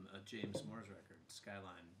song from a James Moore's record,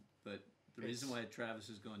 Skyline. But the reason why Travis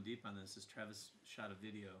is going deep on this is Travis shot a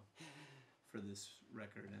video for this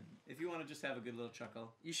record. And if you want to just have a good little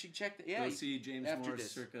chuckle, you should check the go see James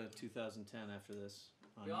Morris circa 2010 after this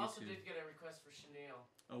on we also YouTube. did get a request for Chanel.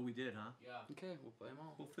 Oh, we did, huh? Yeah. Okay, we'll play them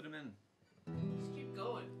all. We'll fit them in. Just keep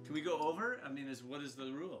going. Can we go over? I mean, what is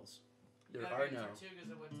the rules? There are no.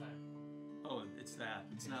 Tortugas at what time? Oh, it's that.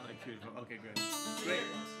 It's not like food. Okay, great. Great.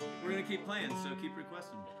 We're gonna keep playing, so keep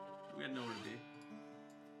requesting. We got nowhere to be.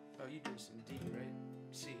 Oh, you do some D, right?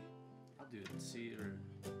 C. I'll do it in C, or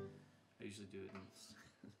I usually do it in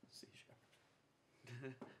C sharp.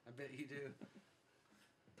 I bet you do.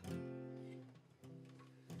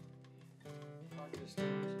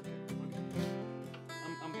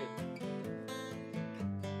 I'm good.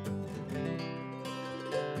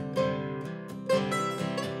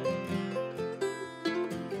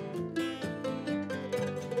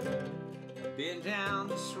 Been down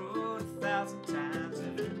this road 1,000 times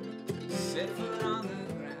and set foot on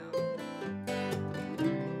the ground. I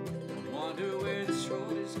wonder where this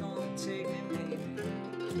road is gonna take me,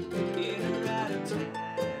 maybe in or out of town.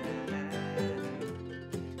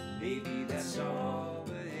 Maybe that's all I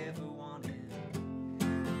ever wanted.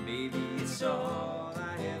 Maybe it's all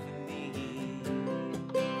I ever need.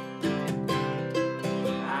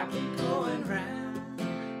 I keep going round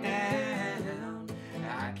and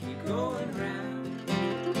I keep going round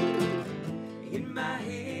in my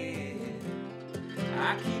head.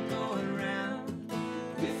 I keep going round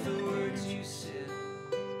with the words you said.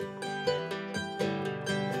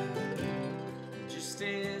 Just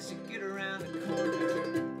as you get around the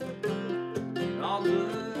corner, it all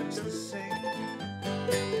looks the same. I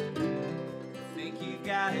think you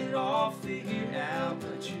got it all figured out,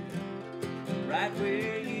 but you're right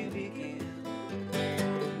where you began.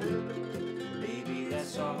 Maybe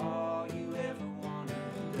that's all you ever wanted.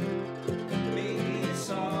 Maybe it's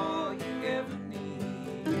all you ever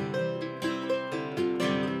need.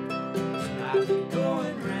 So I keep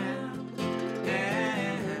going round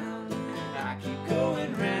and I keep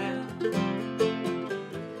going round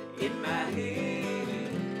in my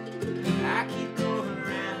head. I keep going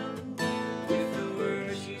round with the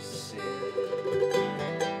words you said.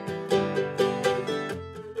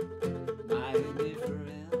 My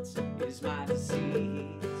indifference is my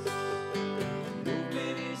disease.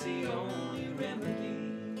 Movement is the only remedy.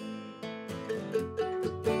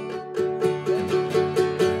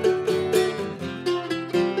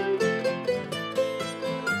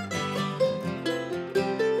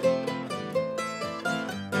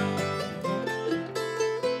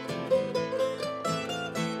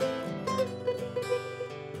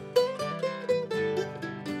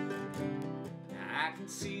 I can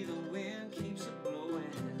see the wind keeps it blowing,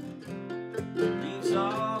 leaves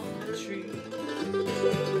off the tree,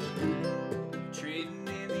 trading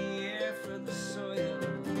in the air for the soil.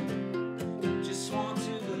 Just want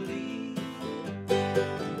to believe.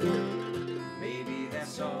 Maybe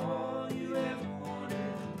that's all you ever wanted.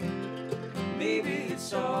 Maybe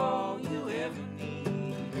it's all you ever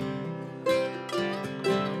need. So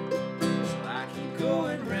I keep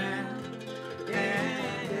going round,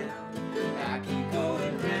 yeah, I keep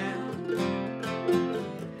going round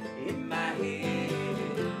in my head.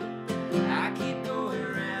 I keep going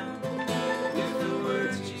round with the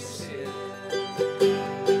words you said.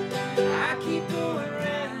 I keep going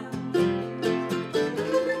round.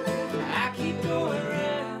 I keep going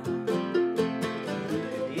round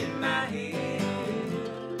in my head.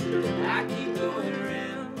 I keep going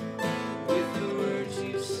round with the words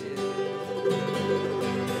you said.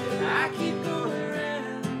 I keep going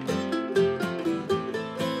round.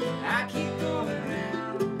 I keep going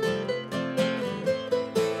round.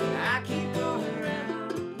 I keep going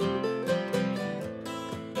round.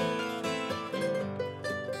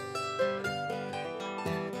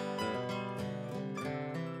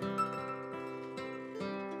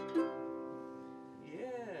 Yeah.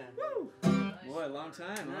 Boy, long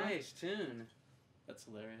time, huh? Nice tune. That's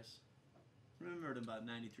hilarious. Remembered about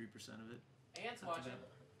 93% of it. Ant's Not too watching.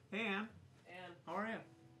 bad. Hey, Ann. And How are you?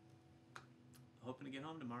 Hoping to get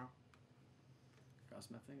home tomorrow. Cross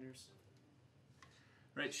my fingers.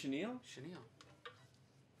 Right, Chanel? Chanel.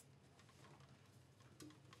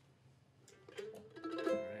 All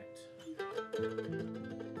right.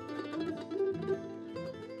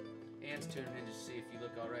 Ant's tuning in to see if you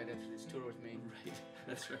look all right after this tour with me. Right.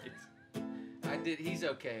 That's right. I did. He's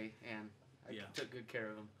okay, and I Yeah. took good care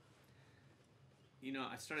of him. You know,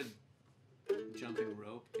 I started jumping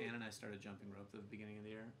rope. Ann and I started jumping rope at the beginning of the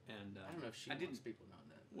year, and I don't know if she wants people knowing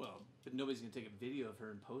that. Well, but nobody's gonna take a video of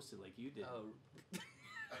her and post it like you did. Oh,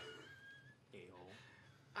 A-hole.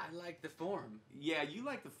 I like the form. Yeah, you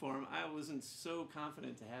like the form. I wasn't so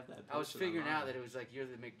confident to have that. I was figuring out that it was like you're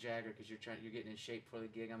the Mick Jagger because you're getting in shape for the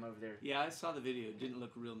gig. I'm over there. Yeah, I saw the video. It didn't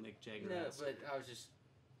look real Mick Jagger. No, but I was just,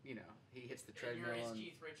 he hits the treadmill. You're his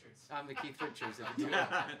Keith Richards. I'm the Keith Richards of the duo.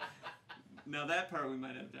 Now that part we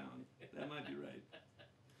might have down. That might be right.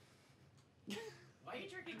 Why are you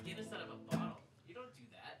drinking Guinness out of a bottle? You don't do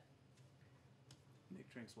that.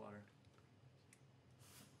 Nick drinks water.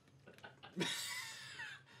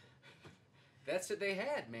 That's what they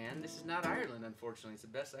had, man. This is not Ireland, unfortunately. It's the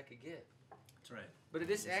best I could get. That's right. But it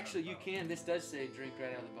is actually, you can. This does say drink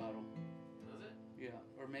right out of the bottle. Does it? Yeah,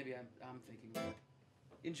 or maybe I'm thinking that.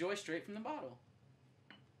 Enjoy straight from the bottle.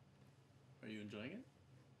 Are you enjoying it?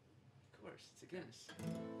 Of course, it's a Guinness.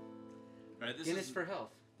 All right, Guinness for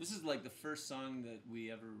health. This is like the first song that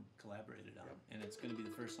we ever collaborated on, and it's going to be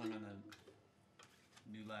the first song on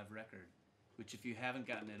the new live record. Which, if you haven't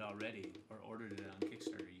gotten it already or ordered it on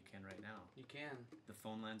Kickstarter, you can right now. You can. The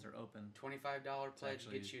phone lines are open. $25 pledge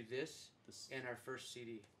gets you this and our first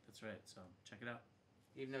CD. That's right. So check it out.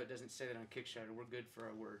 Even though it doesn't say that on Kickstarter, we're good for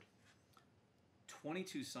our word.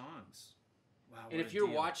 22 songs. Wow. And if you're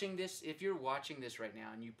watching this right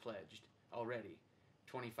now and you pledged already,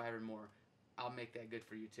 25 or more, I'll make that good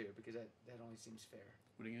for you too, because that only seems fair.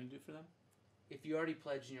 What are you gonna do for them? If you already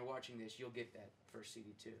pledged and you're watching this, you'll get that first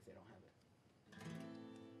CD too if they don't have it.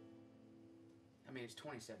 I mean, it's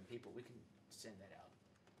 27 people. We can send that out.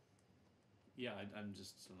 Yeah, I'm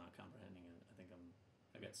just still not comprehending it. I think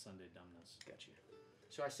I got Sunday dumbness. Got you.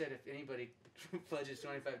 So I said if anybody pledges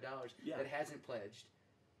 $25 that hasn't pledged,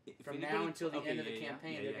 from now until the end of the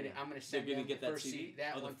campaign, I'm going to send them the first CD.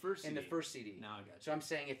 The first CD. Now I got you. So I'm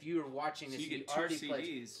saying if you are watching this, so you get already two pledged,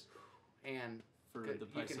 CDs and for the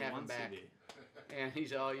price you can of have one him back. CD. And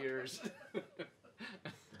he's all yours.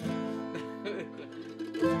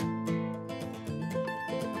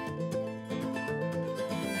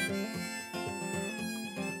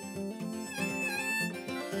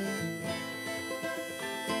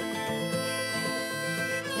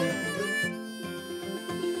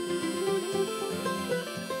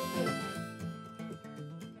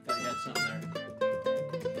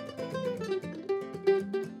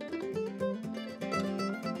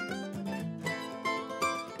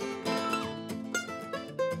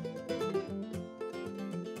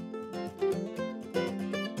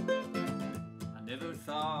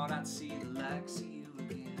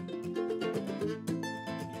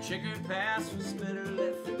 Checkered past was better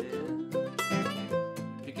left for dead.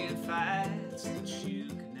 Picking fights that you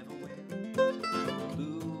could never win.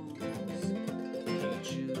 Lose, can't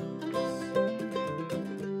choose.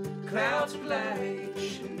 Clouds of light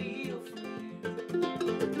should kneel from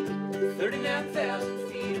here. 39,000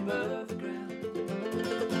 feet above the ground.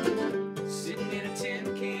 Sitting in a tin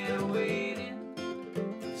can waiting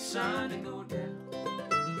for the sun to go down.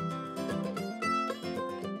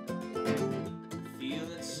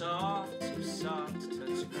 Soft, too soft to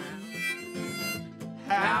touch the ground.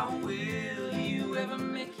 How will you ever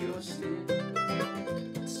make your stand?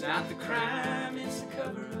 It's not the crime, it's the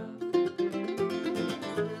cover-up.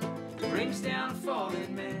 It brings down a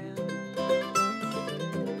falling man.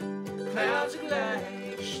 Clouds of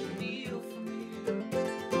light should kneel from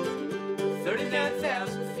here.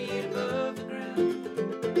 39,000 feet above the ground.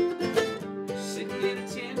 Sitting in a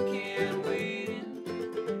tin can waiting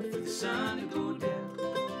for the sun to go down.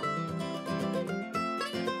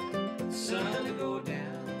 Sun to go down.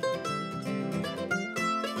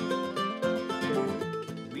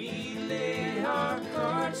 We lay our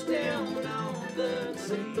cards down on the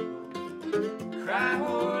table, cry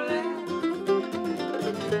or laugh.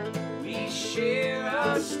 We share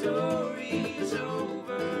our stories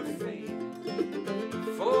over faded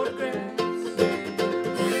photographs.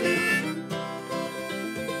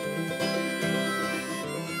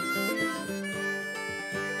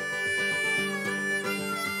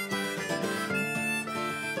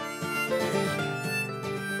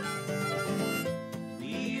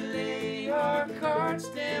 Cards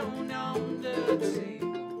down on the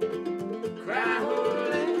table, cry or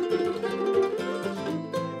laugh.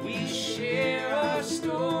 We share our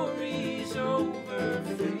stories over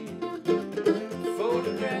faded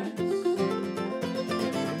photographs.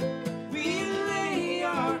 We lay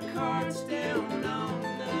our cards down on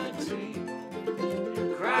the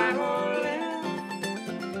table, cry or laugh.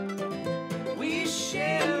 We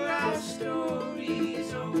share our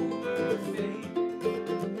stories over faded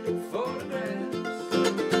photographs.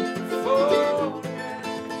 Photographs.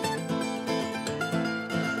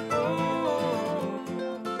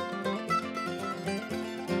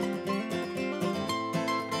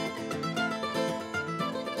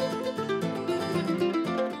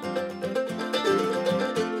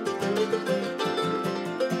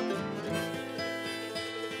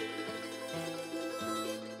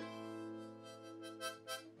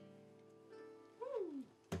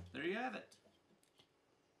 have it.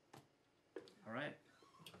 All right.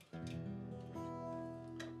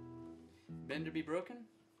 Bend or be broken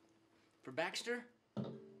for Baxter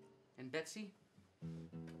and Betsy.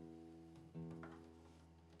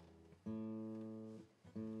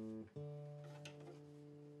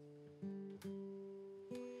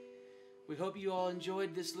 We hope you all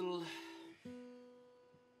enjoyed this little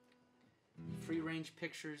Free Range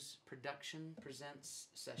Pictures production presents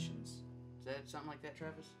sessions. Is that something like that,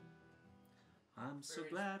 Travis? I'm so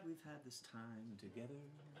glad we've had this time together,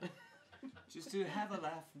 just to have a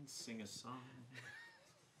laugh and sing a song.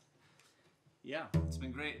 Yeah, it's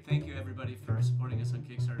been great. Thank you everybody for supporting us on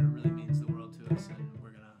Kickstarter. It really means the world to us, and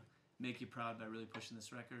we're gonna make you proud by really pushing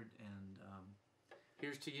this record. And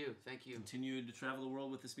here's to you. Thank you. Continue to travel the world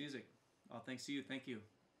with this music. All thanks to you. Thank you.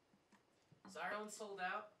 Is Ireland sold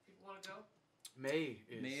out? People want to go? May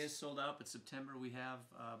is sold out, but September we have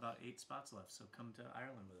about 8 spots left. So come to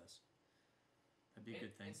Ireland with us. That'd be a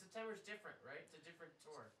good thing. And September's different, right? It's a different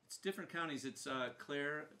tour. It's different counties. It's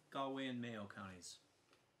Clare, Galway, and Mayo counties.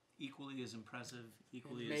 Equally as impressive,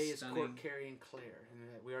 equally and as May stunning. May is Cork, Kerry, and Clare.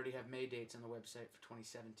 And we already have May dates on the website for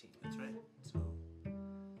 2017. That's right. So, yeah,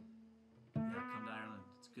 come to Ireland.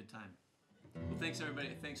 It's a good time. Well, thanks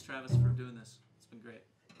everybody. Thanks Travis for doing this. It's been great.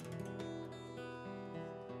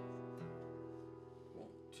 1,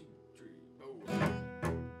 2, 3,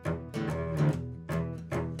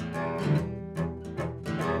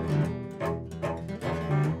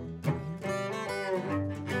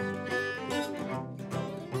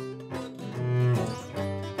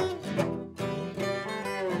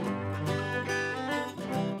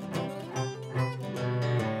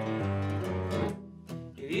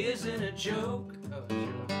 It isn't a joke.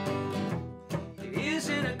 It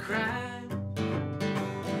isn't a crime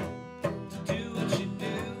to do what you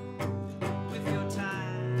do with your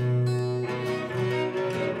time.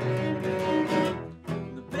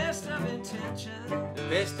 The best of intentions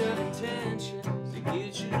to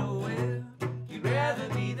get you nowhere. You'd rather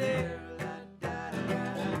be there.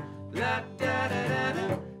 La da da da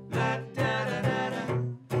da, la da da da da.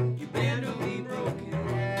 You bend or be broken.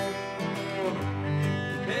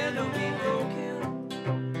 You bend or be broken.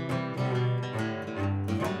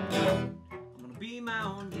 I'm gonna be my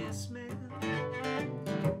own yes man.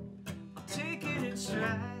 I'll take it in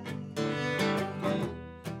stride.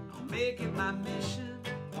 I'll make it my mission.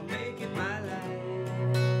 I'll make it my life.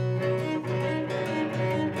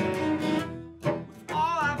 With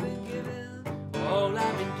all I've been given, all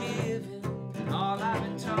I've been given, and all I've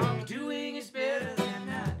been taught, doing is better than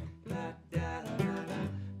that. La da da da da,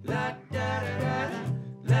 la da da da da,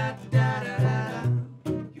 la da da da da.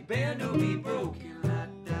 You bend or be broken. La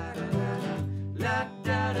da da da da, la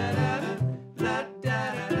da da da da, la da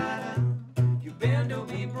da da da. You bend or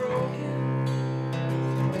be broken.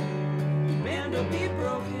 You bend or be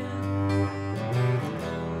broken.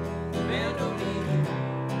 You bend or be.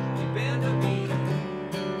 You bend or be.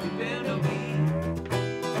 You bend or be.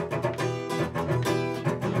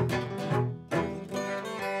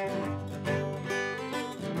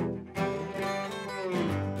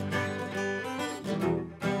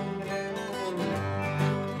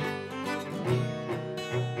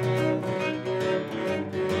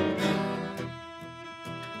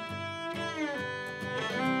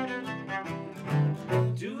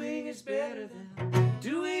 Doing is better than,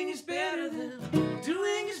 doing is better than,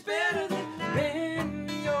 doing is better than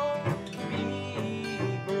bend or be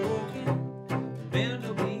broken. Bend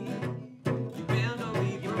or be, you bend or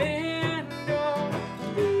be, you bend or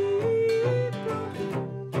be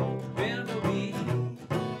broken. Bend or be, you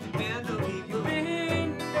bend or be, you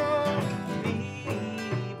bend or be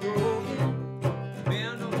broken.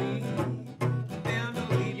 Bend or be, you bend or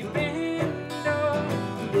be, you bend or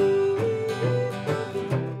be.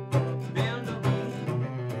 Bend or be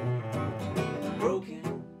broken.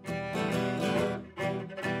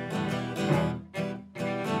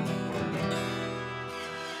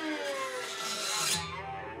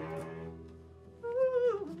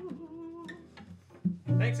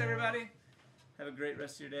 Thanks everybody. Have a great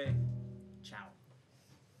rest of your day. Ciao.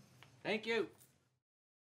 Thank you.